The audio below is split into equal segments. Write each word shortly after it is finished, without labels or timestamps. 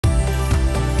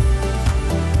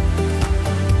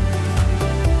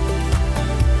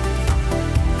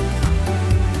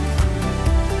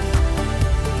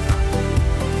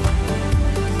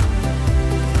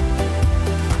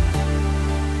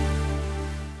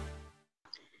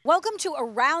Welcome to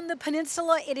Around the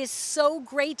Peninsula. It is so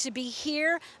great to be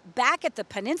here back at the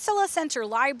Peninsula Center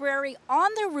Library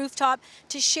on the rooftop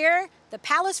to share the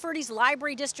Palos Verdes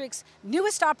Library District's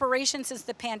newest operation since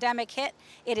the pandemic hit.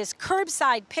 It is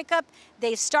curbside pickup.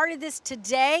 They started this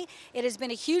today. It has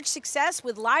been a huge success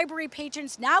with library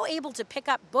patrons now able to pick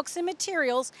up books and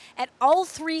materials at all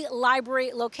 3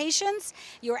 library locations.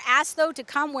 You're asked, though, to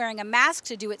come wearing a mask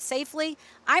to do it safely.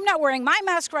 I'm not wearing my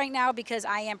mask right now because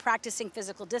I am practicing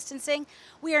physical distancing.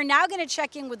 We are now going to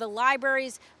check in with the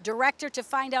library's director to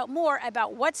find out more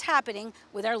about what's happening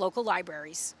with our local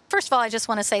libraries. First of all, I just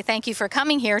want to say thank you for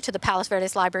coming here to the Palos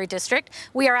Verdes Library District.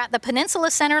 We are at the Peninsula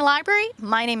Center Library.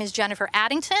 My name is Jennifer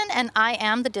Addington, and I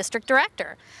am the district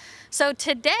director. So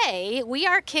today, we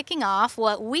are kicking off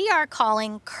what we are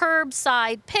calling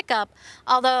curbside pickup,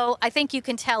 although I think you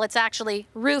can tell it's actually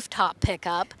rooftop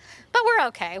pickup, but we're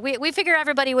okay. We figure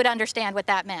everybody would understand what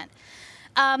that meant.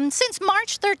 Since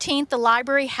March 13th, the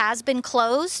library has been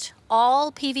closed.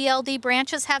 All PVLD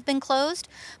branches have been closed,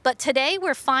 but today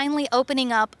we're finally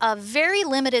opening up a very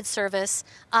limited service,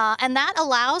 and that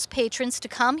allows patrons to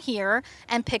come here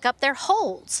and pick up their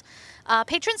holds.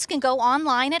 Patrons can go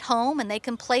online at home and they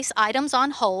can place items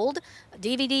on hold,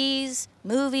 DVDs,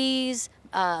 movies,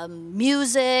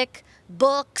 music,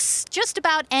 books, just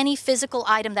about any physical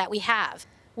item that we have.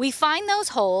 We find those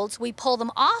holds, we pull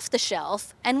them off the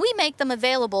shelf, and we make them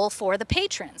available for the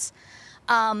patrons.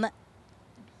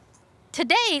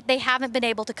 Today, they haven't been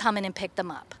able to come in and pick them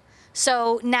up.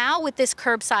 So now with this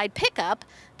curbside pickup,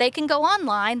 they can go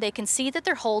online, they can see that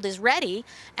their hold is ready,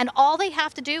 and all they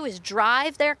have to do is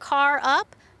drive their car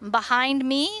up. Behind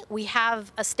me, we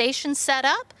have a station set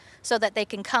up so that they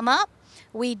can come up.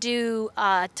 We do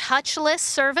a touchless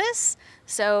service,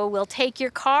 so we'll take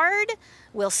your card,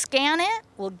 we'll scan it,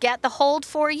 we'll get the hold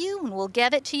for you, and we'll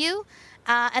give it to you,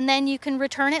 and then you can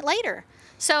return it later.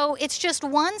 So it's just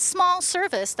one small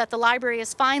service that the library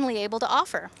is finally able to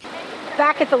offer.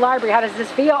 Back at the library, how does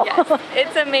this feel? Yes,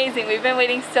 it's amazing. We've been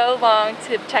waiting so long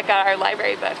to check out our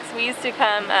library books. We used to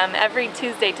come every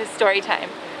Tuesday to story time,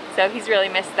 so he's really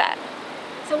missed that.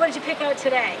 So what did you pick out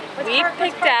today? We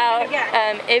picked out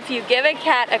if you give a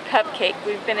cat a cupcake.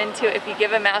 We've been into if you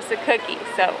give a mouse a cookie.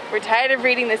 So we're tired of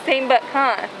reading the same book,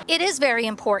 huh? It is very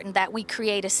important that we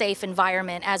create a safe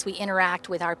environment as we interact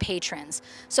with our patrons.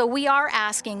 So we are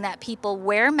asking that people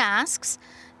wear masks.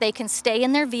 They can stay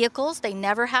in their vehicles. They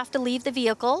never have to leave the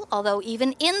vehicle, although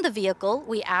even in the vehicle,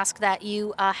 we ask that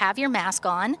you have your mask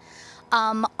on.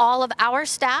 All of our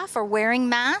staff are wearing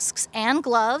masks and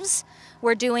gloves.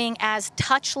 We're doing as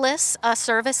touchless a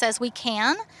service as we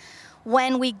can.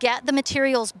 When we get the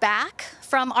materials back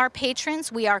from our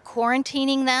patrons, we are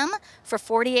quarantining them for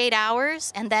 48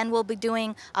 hours, and then we'll be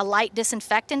doing a light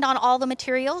disinfectant on all the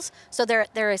materials so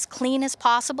they're as clean as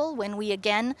possible when we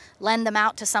again lend them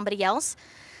out to somebody else.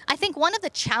 I think one of the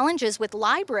challenges with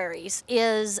libraries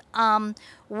is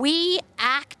we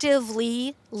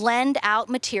actively lend out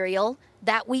material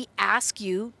that we ask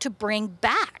you to bring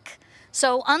back.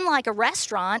 So unlike a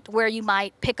restaurant where you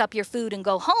might pick up your food and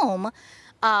go home,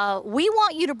 we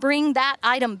want you to bring that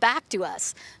item back to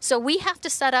us. So we have to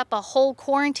set up a whole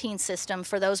quarantine system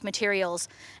for those materials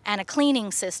and a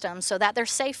cleaning system so that they're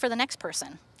safe for the next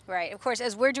person. Right. Of course,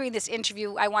 as we're doing this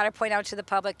interview, I want to point out to the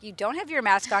public, you don't have your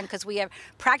mask on because we are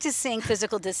practicing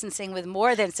physical distancing with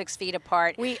more than 6 feet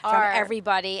apart from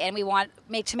everybody, and we want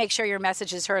to make sure your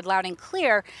message is heard loud and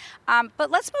clear.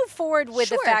 But let's move forward with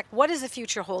the fact, what does the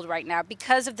future hold right now?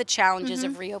 Because of the challenges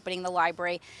of reopening the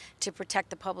library to protect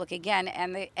the public again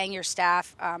and your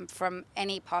staff from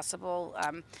any possible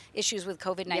issues with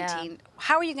COVID-19. Yeah.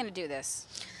 How are you going to do this?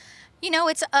 You know,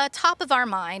 it's top of our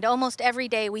mind. Almost every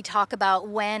day we talk about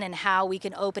when and how we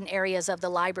can open areas of the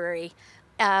library.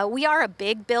 We are a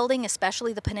big building,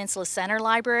 especially the Peninsula Center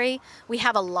Library. We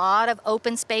have a lot of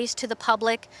open space to the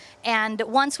public, and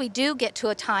once we do get to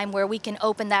a time where we can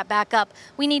open that back up,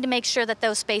 we need to make sure that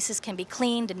those spaces can be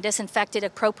cleaned and disinfected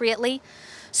appropriately.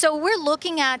 So we're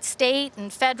looking at state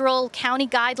and federal county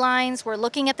guidelines, we're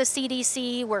looking at the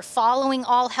CDC, we're following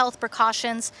all health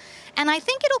precautions, and I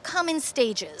think it'll come in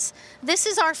stages. This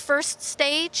is our first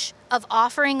stage of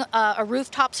offering a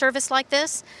rooftop service like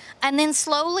this, and then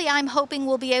slowly I'm hoping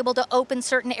we'll be able to open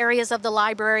certain areas of the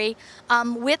library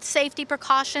with safety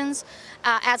precautions.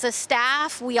 As a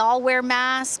staff, we all wear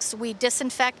masks, we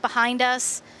disinfect behind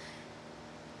us.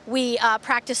 We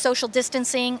practice social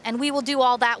distancing, and we will do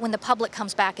all that when the public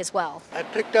comes back as well. I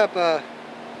picked up a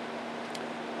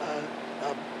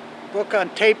book on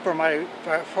tape for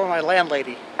my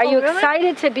landlady. Are you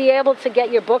excited to be able to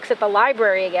get your books at the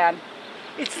library again?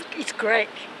 It's great.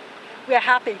 We're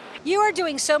happy. You are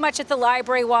doing so much at the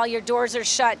library while your doors are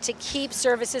shut to keep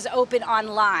services open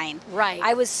online. Right.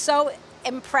 I was so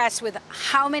impressed with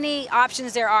how many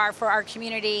options there are for our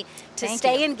community to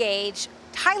stay engaged.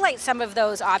 Highlight some of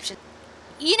those options.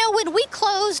 You know, when we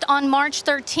closed on March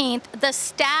 13th, the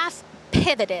staff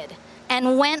pivoted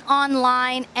and went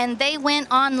online, and they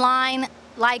went online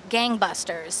like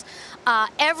gangbusters.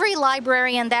 Every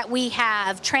librarian that we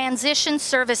have transitioned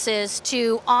services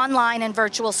to online and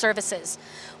virtual services.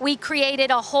 We created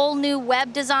a whole new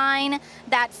web design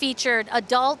that featured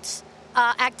adult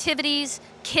activities,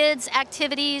 kids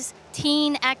activities,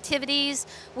 teen activities.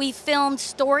 We filmed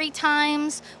story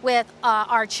times with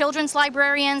our children's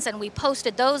librarians, and we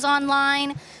posted those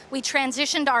online. We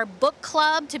transitioned our book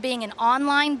club to being an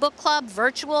online book club,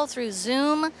 virtual through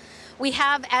Zoom. We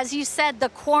have, as you said, the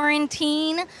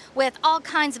quarantine with all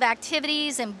kinds of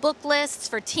activities and book lists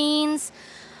for teens.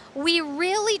 We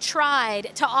really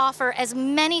tried to offer as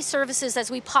many services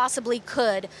as we possibly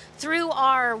could through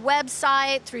our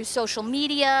website, through social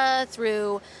media,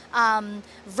 through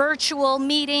virtual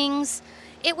meetings.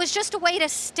 It was just a way to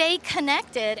stay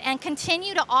connected and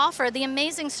continue to offer the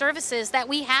amazing services that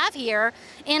we have here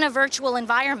in a virtual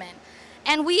environment.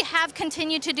 And we have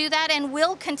continued to do that and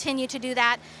will continue to do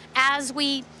that as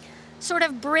we sort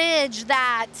of bridge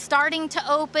that starting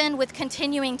to open with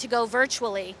continuing to go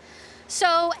virtually.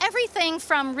 So everything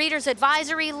from readers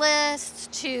advisory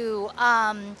lists to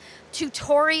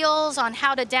tutorials on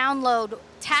how to download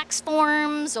tax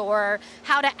forms or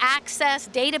how to access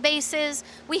databases,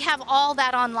 we have all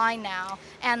that online now,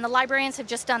 and the librarians have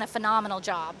just done a phenomenal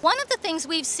job. One of the things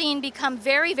we've seen become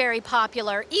very, very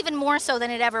popular, even more so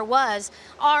than it ever was,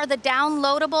 are the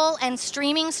downloadable and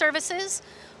streaming services.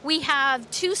 We have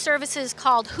two services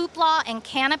called Hoopla and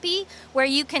Canopy, where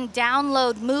you can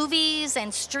download movies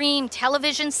and stream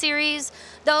television series.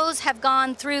 Those have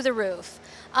gone through the roof.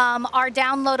 Our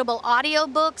downloadable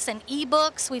audiobooks and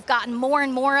ebooks, we've gotten more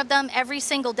and more of them every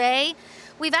single day.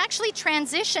 We've actually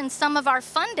transitioned some of our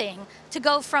funding to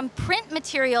go from print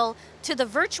material to the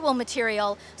virtual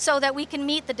material so that we can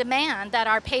meet the demand that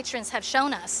our patrons have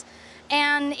shown us.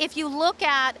 And if you look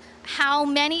at how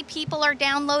many people are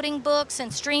downloading books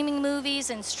and streaming movies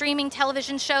and streaming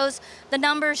television shows, the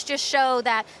numbers just show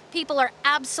that people are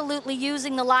absolutely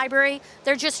using the library.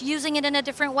 They're just using it in a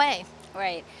different way.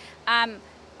 Right. On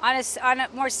a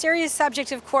more serious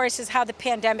subject, of course, is how the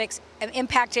pandemic's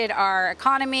impacted our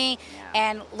economy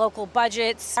and local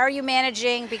budgets. How are you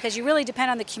managing? Because you really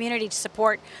depend on the community to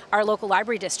support our local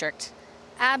library district.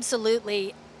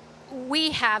 Absolutely.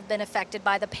 We have been affected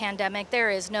by the pandemic. There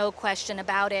is no question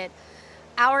about it.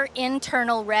 Our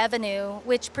internal revenue,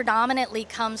 which predominantly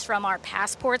comes from our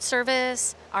passport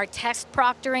service, our text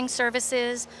proctoring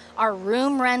services, our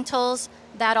room rentals,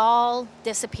 that all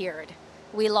disappeared.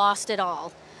 We lost it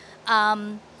all.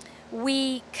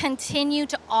 We continue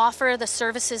to offer the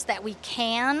services that we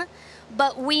can,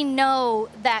 but we know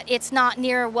that it's not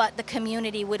near what the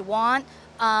community would want,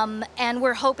 and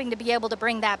we're hoping to be able to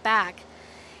bring that back.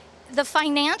 The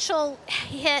financial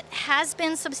hit has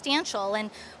been substantial, and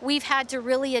we've had to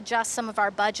really adjust some of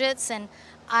our budgets, and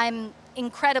I'm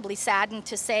incredibly saddened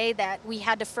to say that we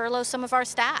had to furlough some of our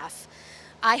staff.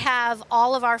 I have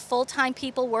all of our full-time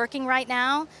people working right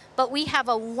now, but we have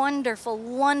a wonderful,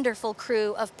 wonderful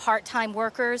crew of part-time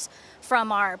workers, from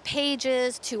our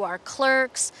pages to our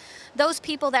clerks, those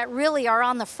people that really are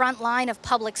on the front line of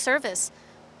public service.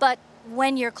 But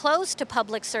when you're close to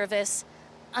public service,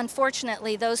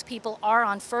 unfortunately, those people are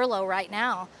on furlough right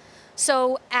now.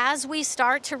 So as we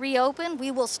start to reopen, we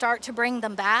will start to bring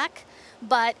them back,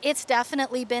 but it's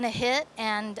definitely been a hit,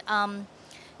 and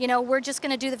you know, we're just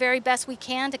going to do the very best we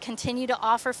can to continue to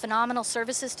offer phenomenal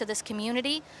services to this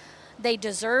community. They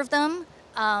deserve them,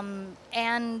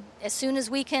 and as soon as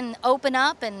we can open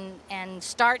up and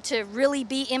start to really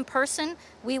be in person,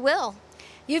 we will.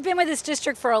 You've been with this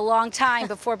district for a long time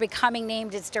before becoming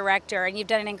named its director, and you've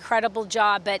done an incredible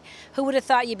job, but who would have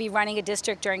thought you'd be running a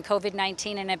district during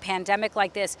COVID-19 and a pandemic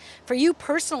like this? For you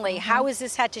personally, how has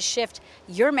this had to shift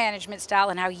your management style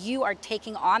and how you are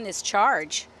taking on this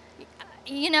charge?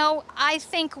 You know, I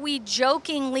think we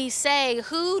jokingly say,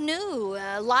 who knew?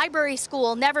 Library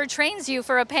school never trains you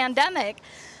for a pandemic.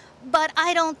 But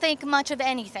I don't think much of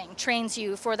anything trains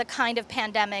you for the kind of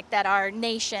pandemic that our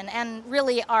nation and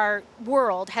really our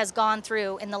world has gone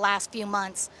through in the last few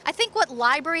months. I think what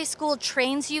library school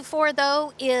trains you for,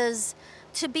 though, is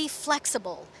to be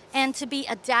flexible and to be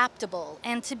adaptable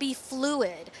and to be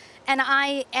fluid. And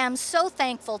I am so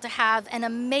thankful to have an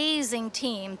amazing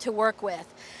team to work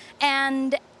with.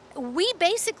 And we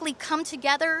basically come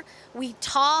together, we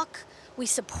talk, We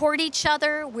support each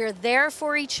other. We're there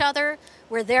for each other.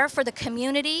 We're there for the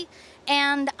community.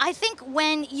 And I think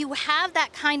when you have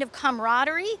that kind of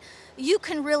camaraderie, you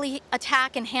can really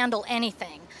attack and handle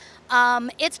anything.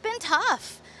 It's been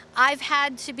tough. I've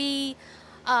had to be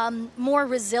more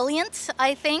resilient,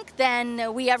 I think,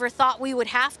 than we ever thought we would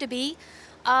have to be.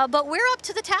 But we're up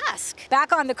to the task.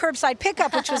 Back on the curbside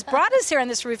pickup, which was brought us here on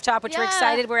this rooftop, which we're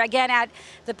excited. We're again at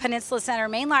the Peninsula Center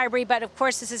Main Library, but of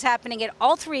course this is happening at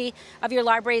all 3 of your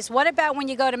libraries. What about when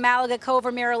you go to Malaga Cove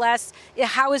or Miralles?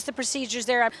 How is the procedures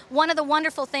there? One of the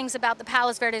wonderful things about the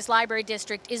Palos Verdes Library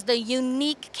District is the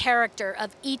unique character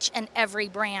of each and every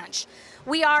branch.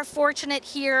 We are fortunate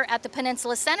here at the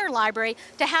Peninsula Center Library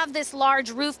to have this large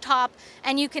rooftop,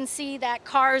 and you can see that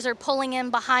cars are pulling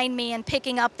in behind me and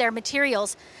picking up their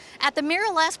materials. At the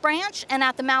Miralles branch and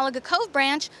at the Malaga Cove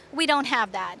branch, we don't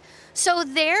have that. So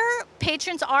their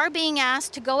patrons are being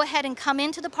asked to go ahead and come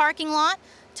into the parking lot,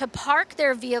 to park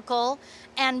their vehicle,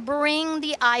 and bring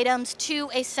the items to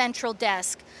a central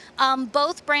desk.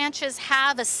 Both branches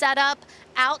have a setup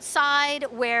outside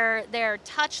where they're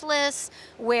touchless,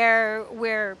 where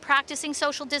we're practicing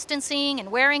social distancing and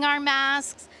wearing our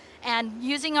masks and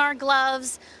using our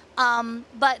gloves.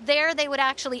 But there they would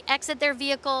actually exit their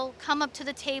vehicle, come up to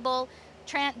the table,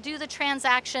 do the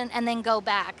transaction, and then go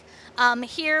back.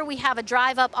 Here we have a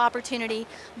drive-up opportunity,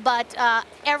 but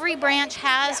every branch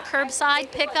has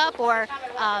curbside pickup or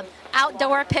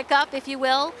outdoor pickup, if you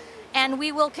will, and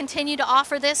we will continue to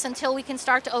offer this until we can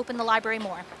start to open the library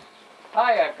more.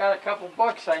 Hi, I've got a couple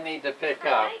books I need to pick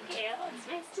up. Hi, Gail. It's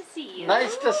nice to see you.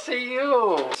 Nice to see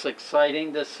you. It's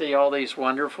exciting to see all these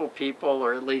wonderful people,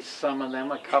 or at least some of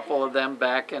them, a couple of them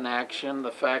back in action.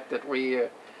 The fact that we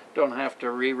don't have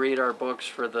to reread our books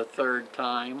for the 3rd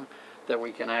time, that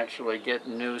we can actually get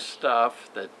new stuff,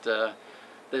 that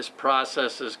this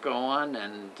process is going,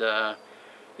 and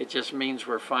it just means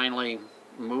we're finally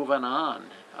moving on.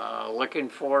 Looking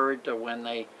forward to when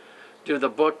they do the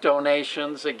book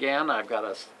donations again. I've got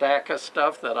a stack of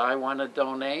stuff that I want to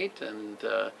donate, and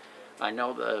I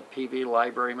know the PV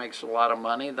Library makes a lot of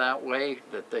money that way,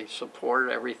 that they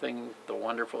support everything, the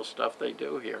wonderful stuff they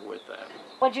do here with that.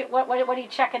 What are you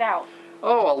checking out?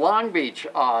 Oh, a Long Beach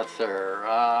author.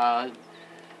 I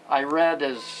read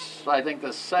I think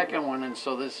the second one, and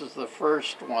so this is the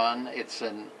first one. It's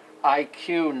an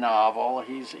IQ novel.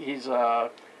 He's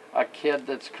a kid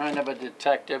that's kind of a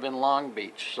detective in Long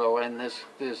Beach. So, and this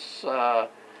Joe,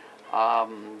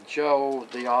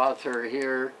 the author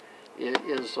here,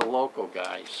 is a local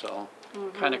guy. So,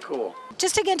 kind of cool.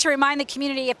 Just again to remind the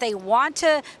community, if they want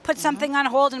to put something on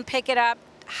hold and pick it up,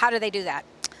 how do they do that?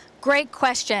 Great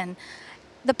question.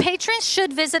 The patrons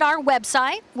should visit our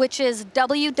website, which is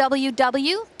www.pvld.org.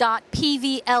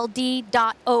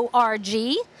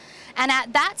 And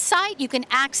at that site, you can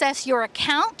access your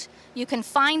account. You can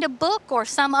find a book or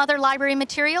some other library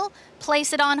material,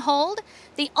 place it on hold.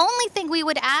 The only thing we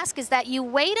would ask is that you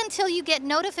wait until you get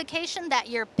notification that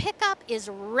your pickup is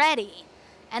ready,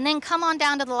 and then come on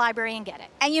down to the library and get it.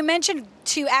 And you mentioned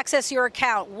to access your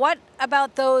account. What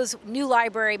about those new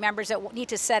library members that need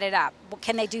to set it up?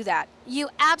 Can they do that? You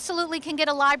absolutely can get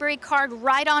a library card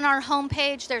right on our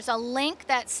homepage. There's a link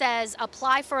that says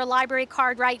apply for a library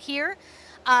card right here.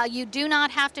 You do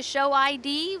not have to show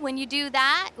ID when you do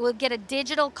that. We'll get a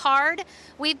digital card.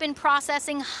 We've been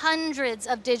processing hundreds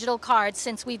of digital cards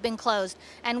since we've been closed,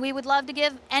 and we would love to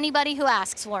give anybody who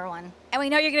asks for one. And we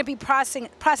know you're going to be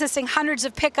processing hundreds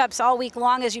of pickups all week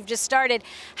long as you've just started.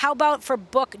 How about for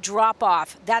book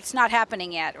drop-off? That's not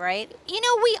happening yet, right? You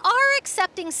know, we are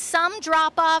accepting some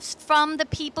drop-offs from the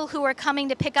people who are coming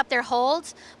to pick up their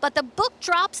holds, but the book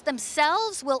drops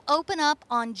themselves will open up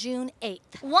on June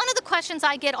 8th. One of the questions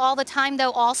I get all the time,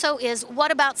 though, also is, what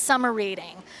about summer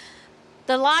reading?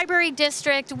 The library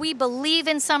district, we believe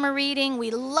in summer reading.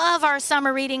 We love our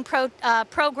summer reading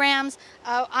programs.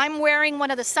 I'm wearing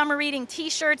one of the summer reading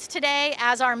t-shirts today,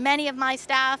 as are many of my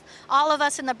staff, all of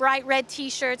us in the bright red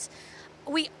t-shirts.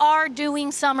 We are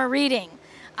doing summer reading.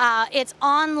 It's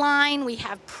online. We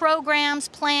have programs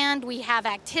planned. We have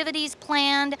activities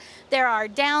planned. There are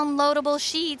downloadable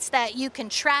sheets that you can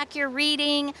track your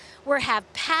reading. We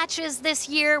have patches this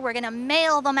year. We're going to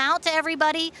mail them out to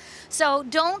everybody. So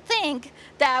don't think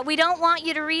that we don't want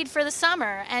you to read for the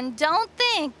summer. And don't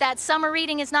think that summer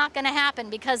reading is not going to happen,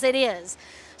 because it is.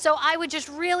 So I would just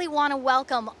really want to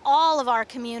welcome all of our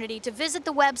community to visit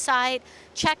the website,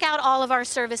 check out all of our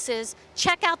services,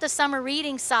 check out the summer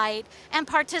reading site, and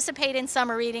participate in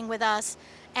summer reading with us.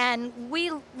 And we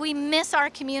miss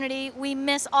our community. We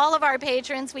miss all of our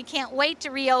patrons. We can't wait to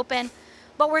reopen,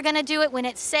 but we're going to do it when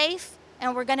it's safe,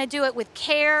 and we're going to do it with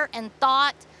care and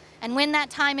thought, And when that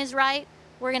time is right,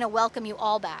 we're going to welcome you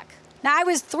all back. Now, I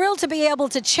was thrilled to be able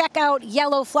to check out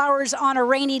yellow flowers on a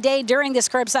rainy day during this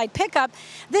curbside pickup.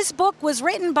 This book was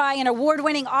written by an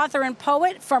award-winning author and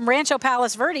poet from Rancho,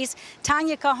 Palos, Verdes,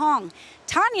 Tanya Ko Hong.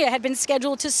 Tanya had been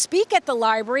scheduled to speak at the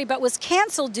library but was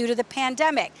canceled due to the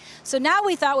pandemic. So now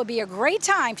we thought it would be a great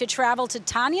time to travel to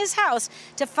Tanya's house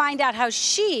to find out how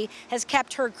she has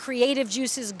kept her creative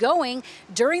juices going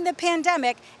during the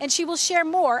pandemic, and she will share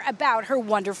more about her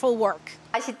wonderful work.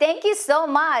 Thank you so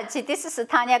much. This is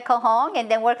Tanya Ko Hong, and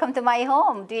then welcome to my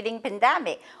home during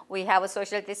pandemic. We have a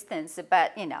social distance,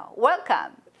 but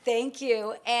welcome. Thank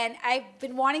you. And I've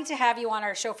been wanting to have you on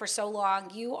our show for so long.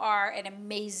 You are an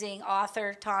amazing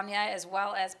author, Tanya, as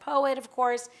well as poet, of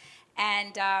course,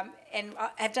 and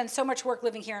have done so much work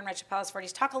living here in Rancho, Palos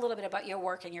Verdes. Talk a little bit about your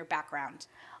work and your background.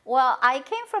 Well, I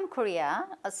came from Korea,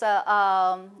 so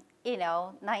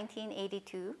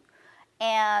 1982.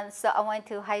 And so I went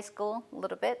to high school a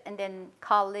little bit, and then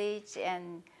college,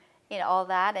 and all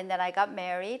that, and then I got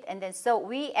married, and then so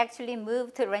we actually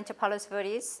moved to Rancho Palos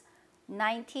Verdes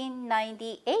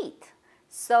 1998.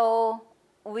 So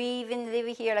we've been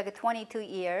living here like 22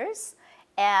 years,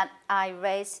 and I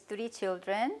raised 3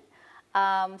 children,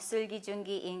 Sulgi,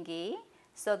 Jungi, Ingi.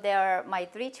 So they're my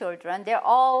 3 children. They're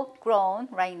all grown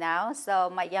right now.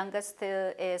 So my youngest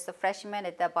is a freshman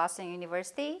at the Boston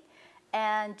University.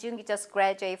 And Jungi just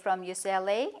graduated from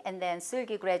UCLA, and then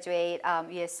Sulgi graduated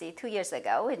USC 2 years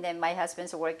ago, and then my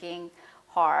husband's working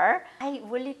hard. I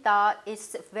really thought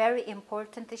it's very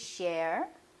important to share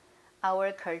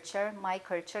our culture, my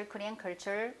culture, Korean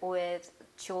culture, with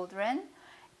children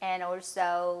and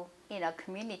also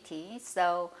community.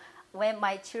 So when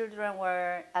my children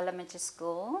were elementary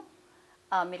school,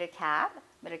 Middle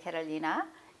Carolina,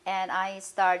 and I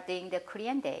start doing the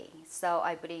Korean Day. So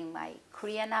I bring my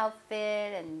Korean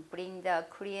outfit and bring the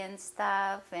Korean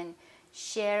stuff and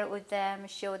share with them,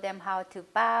 show them how to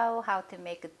bow, how to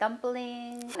make a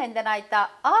dumpling. And then I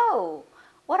thought, oh,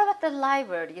 what about the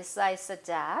library? So I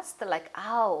suggest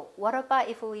what about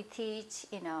if we teach,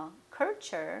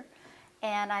 culture?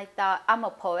 And I thought, I'm a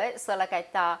poet, so I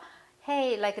thought,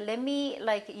 hey, let me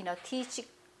teach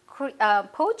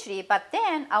poetry, but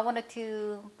then I wanted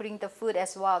to bring the food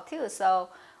as well too. So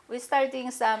we started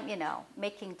doing some,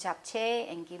 making japchae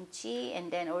and kimchi,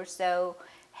 and then also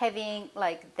having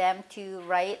them to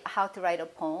write how to write a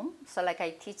poem. So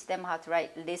I teach them how to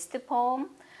write list poem.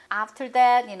 After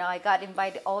that, I got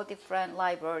invited all different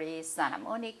libraries, Santa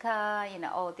Monica,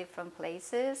 all different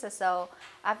places. So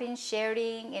I've been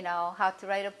sharing, how to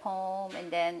write a poem,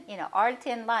 and then art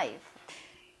and life.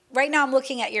 Right now I'm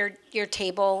looking at your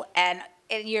table, and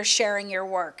you're sharing your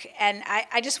work. And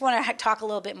I just want to talk a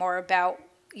little bit more about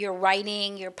your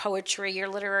writing, your poetry, your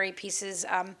literary pieces.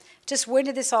 Just when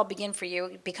did this all begin for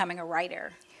you, becoming a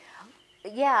writer?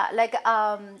 Yeah, I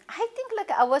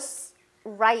think I was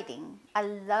writing. I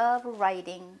love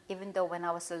writing even though when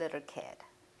I was a little kid.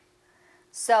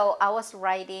 So I was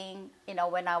writing,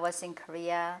 when I was in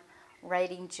Korea,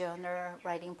 writing journal,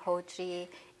 writing poetry.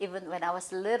 Even when I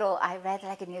was little, I read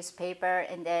a newspaper,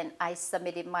 and then I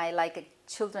submitted my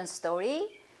children's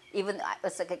story. Even I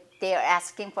was they're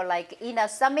asking for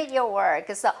submit your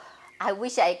work. So I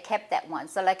wish I kept that one.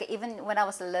 So even when I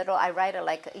was little, I write a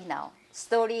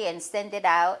story and send it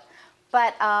out.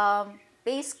 But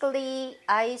basically,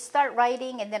 I start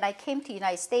writing, and then I came to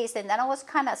United States, and then I was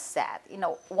kind of sad.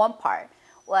 One part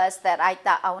was that I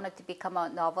thought I wanted to become a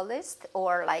novelist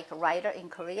or writer in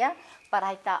Korea, but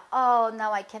I thought, oh,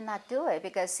 no, I cannot do it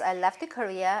because I left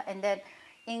Korea, and then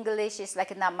English is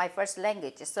not my first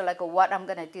language. So what I'm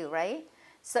gonna do, right?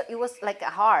 So it was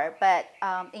hard, but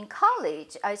in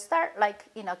college, I start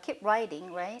keep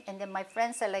writing, right? And then my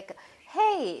friends said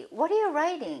hey, what are you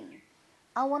writing?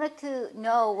 I wanted to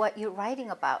know what you're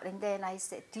writing about. And then I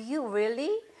said, do you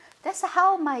really? That's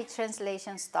how my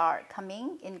translations start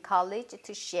coming in college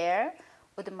to share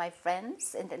with my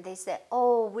friends. And then they said,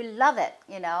 oh, we love it,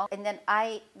 And then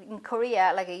in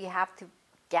Korea, you have to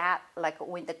get,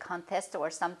 win the contest or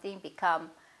something,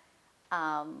 become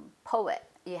poet.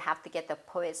 You have to get the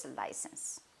poet's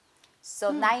license. So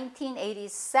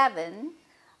 1987,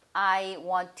 I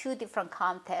won 2 different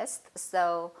contests.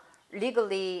 So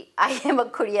legally, I am a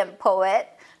Korean poet,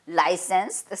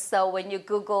 licensed. So when you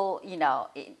Google,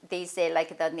 they say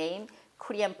the name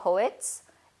Korean poets,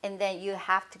 and then you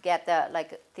have to get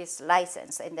the this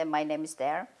license, and then my name is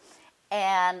there.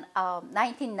 And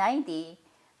 1990,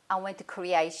 I went to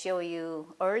Korea. I showed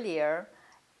you earlier.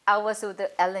 I was with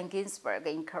Allen Ginsberg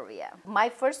in Korea. My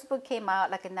first book came out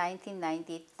in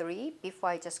 1993 before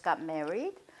I just got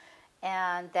married.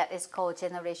 And that is called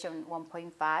Generation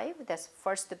 1.5. That's the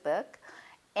first book.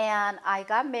 And I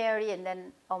got married, and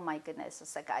then, oh my goodness,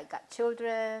 it's like I got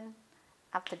children,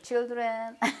 after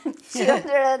children,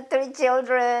 children, 3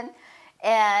 children.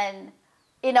 And,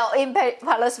 you know, in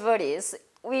Palos Verdes,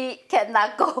 we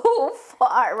cannot go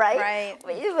far, right?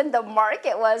 Even the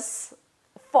market was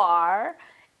far,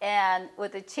 and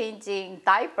with the changing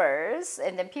diapers,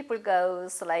 and then people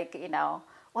goes like, you know,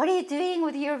 what are you doing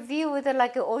with your view with the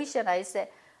like the ocean? I said,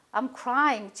 I'm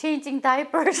crying, changing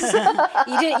diapers.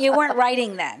 You weren't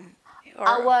writing then? Or?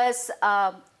 I was,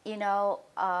 you know,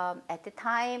 at the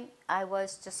time, I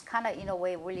was just kind of, in a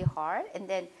way, really hard. And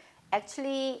then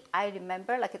actually, I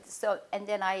remember, like, so, and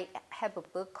then I have a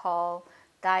book called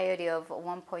Diary of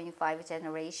 1.5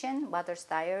 Generation, Mother's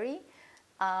Diary.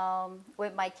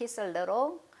 When my kids are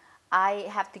little, I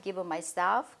have to give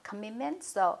myself commitment.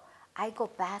 So I go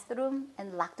bathroom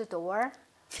and lock the door.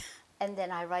 And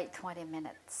then I write 20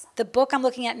 minutes. The book I'm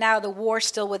looking at now, The War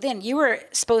Still Within, you were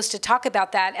supposed to talk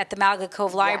about that at the Malaga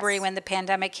Cove Library when the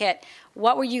pandemic hit.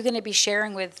 What were you going to be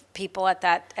sharing with people at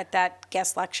that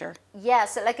guest lecture?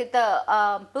 Yes, like the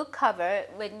book cover,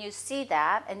 when you see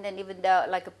that, and then even the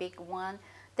like a big one,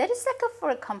 that is like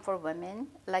for comfort women,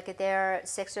 like their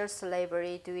sexual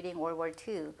slavery during World War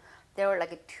II. There were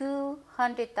like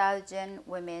 200,000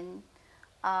 women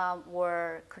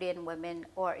were Korean women,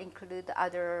 or include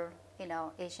other, you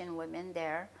know, Asian women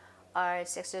there, are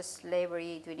sexual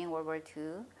slavery during World War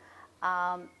II.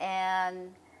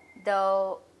 And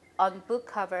though on book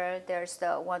cover, there's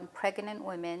the one pregnant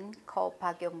woman called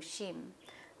Park Yong-shim.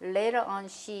 Later on,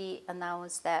 she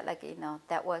announced that, like, you know,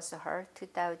 that was her.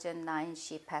 2009,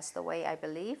 she passed away, I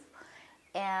believe.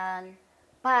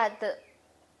 But the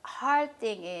hard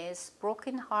thing is,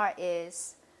 broken heart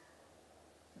is,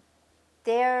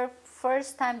 their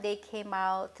first time they came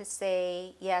out to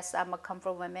say, yes, I'm a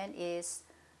comfort woman, is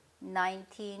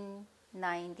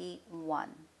 1991.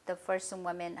 The first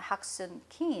woman, Haksun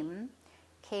Kim,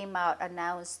 came out,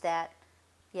 announced that,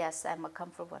 yes, I'm a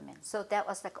comfort woman. So that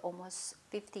was like almost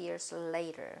 50 years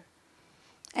later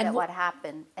that what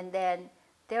happened. And then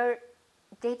they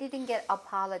didn't get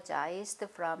apologized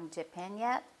from Japan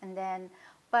yet. And then,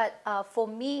 but for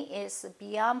me, it's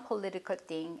beyond political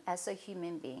thing as a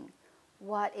human being.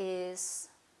 What is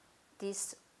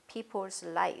these people's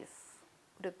life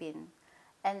would have been.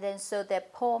 And then so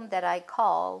that poem that I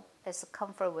call is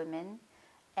Comfort Women,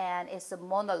 and it's a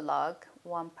monologue,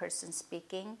 one person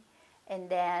speaking. And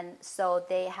then so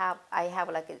I have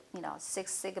like, you know,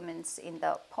 6 segments in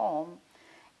the poem.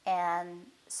 And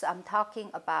so I'm talking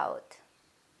about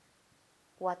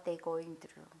what they're going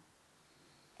through.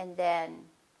 And then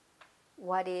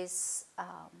what is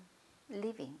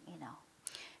living, you know.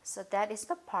 So that is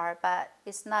the part, but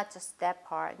it's not just that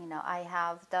part. You know, I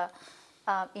have the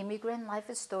immigrant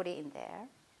life story in there,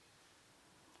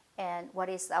 and what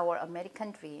is our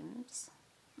American dreams,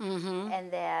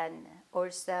 and then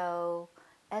also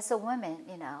as a woman,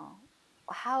 you know,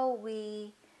 how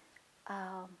we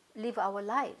live our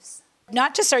lives.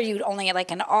 Not just are you only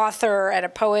like an author and a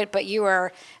poet, but you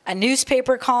are a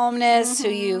newspaper columnist who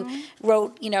you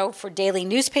wrote, you know, for daily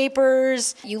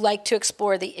newspapers. You like to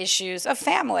explore the issues of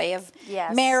family, of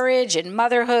marriage and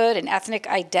motherhood and ethnic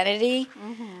identity.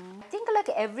 I think like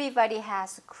everybody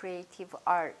has creative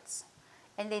arts,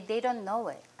 and they don't know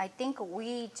it. I think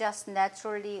we just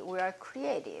naturally, we are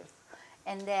creative.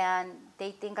 And then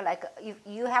they think like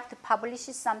you have to publish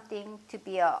something to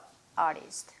be an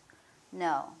artist.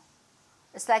 No.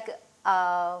 It's like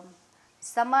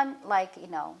someone like, you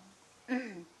know,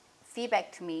 feedback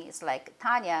to me is like,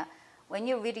 Tanya, when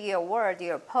you read your word,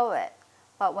 you're a poet.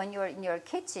 But when you're in your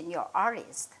kitchen, you're an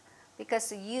artist.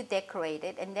 Because you decorate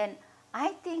it. And then I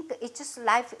think it's just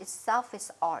life itself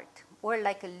is art. We're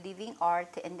like a living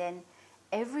art. And then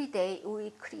every day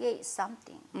we create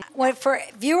something. Well, for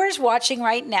viewers watching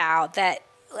right now that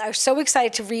are so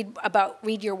excited to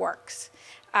read your works,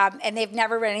 and they've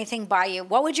never read anything by you,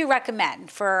 what would you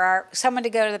recommend for someone to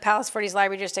go to the Palos Verdes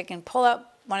Library District and pull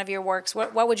up one of your works?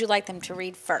 What would you like them to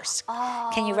read first?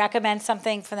 Can you recommend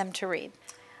something for them to read?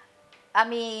 I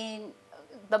mean,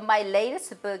 my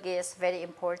latest book is very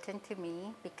important to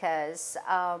me because...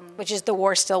 which is The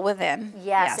War Still Within.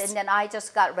 Yes, and then I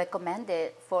just got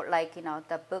recommended for, like, you know,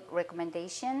 the book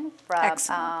recommendation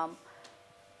from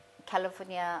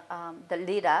California, the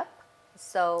lead up.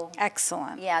 So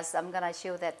excellent. Yes, I'm gonna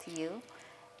show that to you,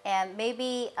 and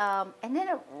maybe and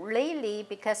then lately,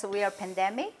 because we are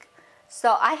pandemic,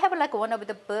 so I have like one of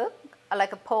the book,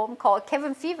 like a poem called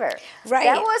Cabin Fever. Right.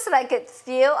 That was like I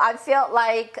felt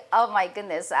like, oh my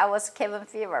goodness, I was cabin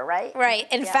fever, right? Right.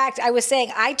 In fact, I was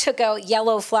saying I took out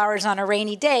Yellow Flowers on a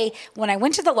Rainy Day when I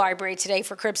went to the library today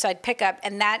for curbside pickup,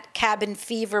 and that Cabin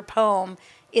Fever poem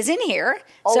is in here.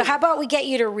 So how about we get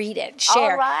you to read it,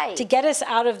 share, All right. to get us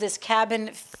out of this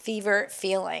cabin fever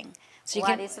feeling. So you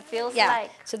What can, it feels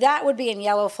like. So that would be in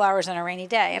Yellow Flowers on a Rainy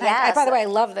Day. And Yes. by the way, I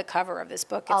love the cover of this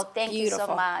book. It's thank beautiful. you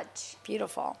so much.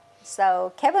 Beautiful.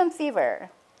 So, cabin fever.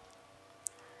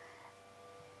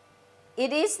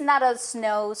 It is not a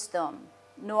snowstorm,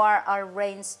 nor a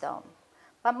rainstorm,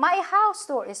 but my house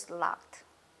door is locked.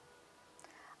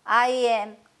 I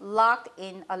am locked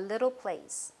in a little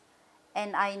place,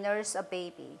 and I nurse a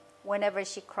baby whenever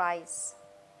she cries.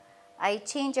 I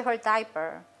change her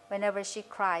diaper whenever she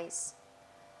cries.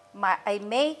 I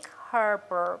make her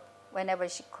burp whenever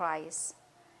she cries.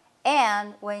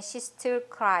 And when she still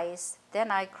cries, then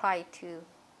I cry too.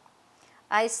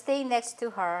 I stay next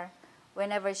to her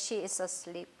whenever she is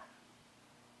asleep.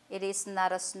 It is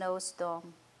not a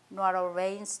snowstorm, nor a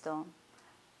rainstorm,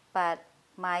 but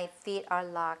my feet are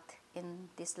locked in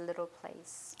this little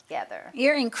place together.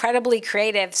 You're incredibly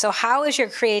creative. So how is your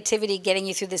creativity getting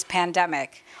you through this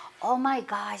pandemic? Oh my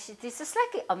gosh, this is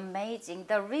like amazing.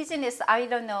 The reason is, I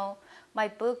don't know, my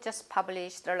book just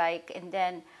published, and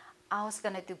then I was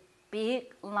gonna do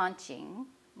big launching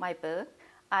my book.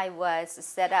 I was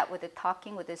set up with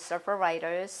talking with the surfer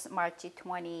writers March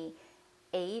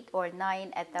 28 or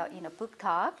 9 at the book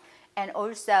talk, and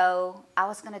also I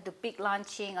was gonna do big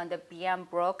launching on the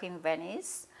Beyond Broke in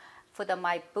Venice for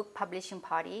my book publishing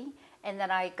party, and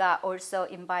then I got also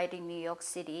invited in New York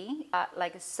City,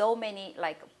 so many,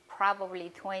 probably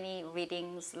 20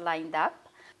 readings lined up,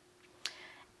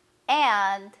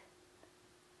 and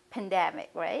pandemic,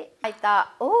 right? I thought,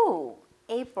 oh,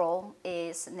 April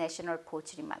is National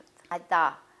Poetry Month. I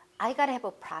thought, I gotta have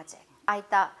a project. I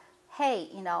thought, hey,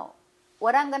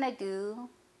 what I'm gonna do,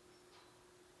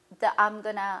 I'm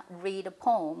gonna read a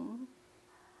poem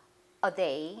a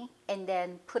day and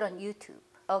then put on YouTube.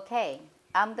 Okay,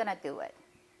 I'm gonna do it.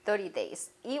 30 days.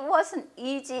 It wasn't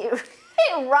easy,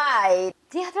 right?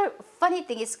 The other funny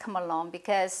thing is come along,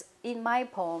 because in my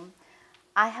poem,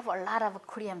 I have a lot of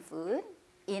Korean food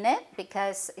in it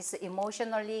because it's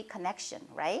emotionally connection,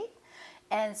 right?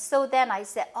 And so then I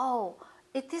said, oh,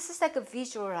 this is like a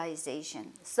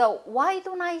visualization. So why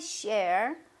don't I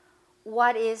share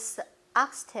what is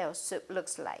oxtail soup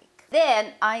looks like?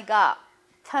 Then I got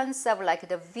tons of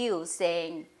the views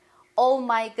saying, oh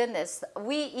my goodness,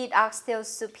 we eat oxtail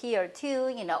soup here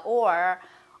too, or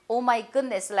oh my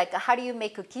goodness, how do you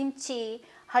make a kimchi?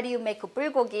 How do you make a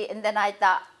bulgogi? And then I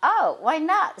thought, oh, why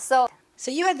not? So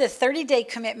you had the 30-day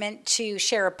commitment to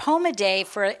share a poem a day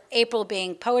for April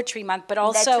being Poetry Month, but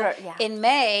also in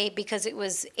May, because it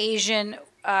was Asian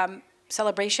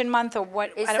Celebration Month, or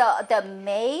what? So the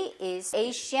May is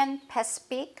Asian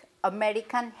Pacific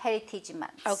American Heritage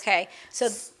Month. Okay, so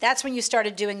that's when you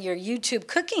started doing your YouTube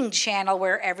cooking channel,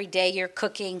 where every day you're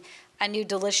cooking a new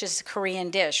delicious Korean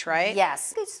dish, right?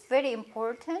 Yes. It's very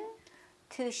important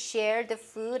to share the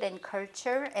food and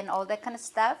culture and all that kind of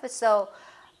stuff. So,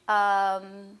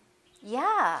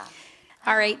 yeah.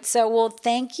 All right, so well,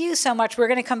 thank you so much. We're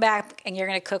gonna come back and you're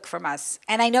gonna cook from us.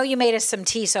 And I know you made us some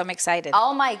tea, so I'm excited.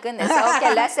 Oh my goodness,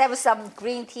 okay, let's have some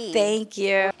green tea. Thank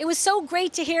you. It was so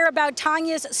great to hear about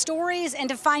Tanya's stories and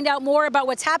to find out more about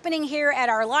what's happening here at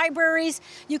our libraries.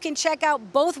 You can check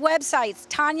out both websites,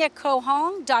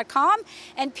 TanyaKoHong.com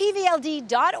and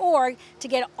PVLD.org, to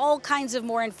get all kinds of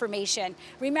more information.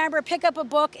 Remember, pick up a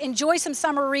book, enjoy some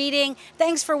summer reading.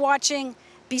 Thanks for watching.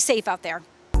 Be safe out there.